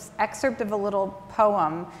excerpt of a little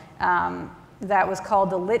poem that was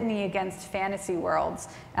called The Litany Against Fantasy Worlds,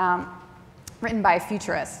 written by a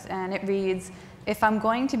futurist. And it reads, if I'm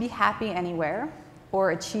going to be happy anywhere,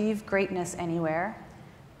 or achieve greatness anywhere,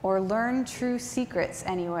 or learn true secrets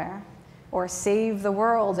anywhere, or save the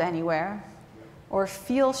world anywhere, or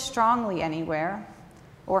feel strongly anywhere,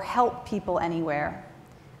 or help people anywhere,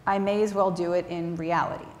 I may as well do it in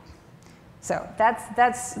reality. So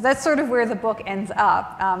that's sort of where the book ends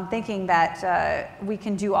up, thinking that we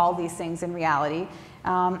can do all these things in reality.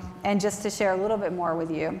 And just to share a little bit more with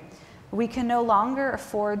you, we can no longer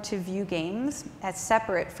afford to view games as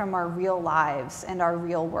separate from our real lives and our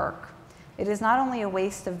real work. It is not only a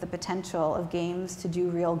waste of the potential of games to do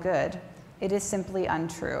real good, it is simply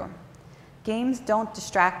untrue. Games don't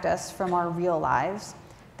distract us from our real lives.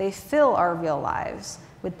 They fill our real lives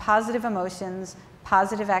with positive emotions,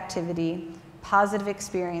 positive activity, positive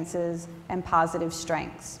experiences, and positive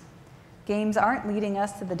strengths. Games aren't leading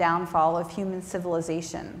us to the downfall of human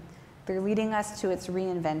civilization. They're leading us to its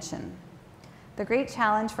reinvention. The great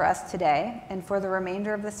challenge for us today, and for the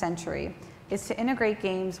remainder of the century, is to integrate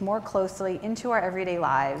games more closely into our everyday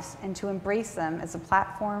lives and to embrace them as a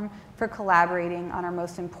platform for collaborating on our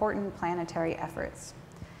most important planetary efforts.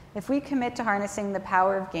 If we commit to harnessing the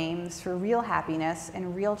power of games for real happiness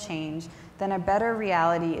and real change, then a better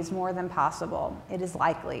reality is more than possible. It is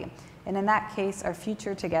likely. And in that case, our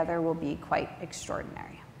future together will be quite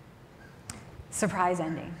extraordinary. Surprise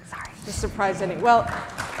ending, sorry. The surprise ending. Well,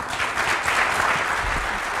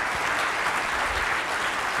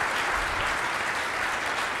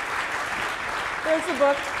 there's the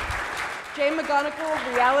book. Jane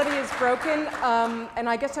McGonigal, Reality is Broken. And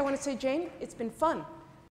I guess I want to say, Jane, it's been fun.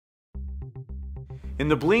 In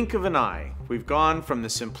the blink of an eye, we've gone from the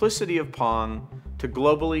simplicity of Pong to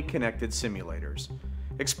globally connected simulators.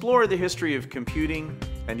 Explore the history of computing,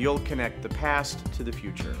 and you'll connect the past to the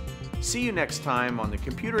future. See you next time on the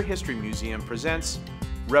Computer History Museum presents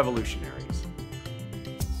Revolutionaries.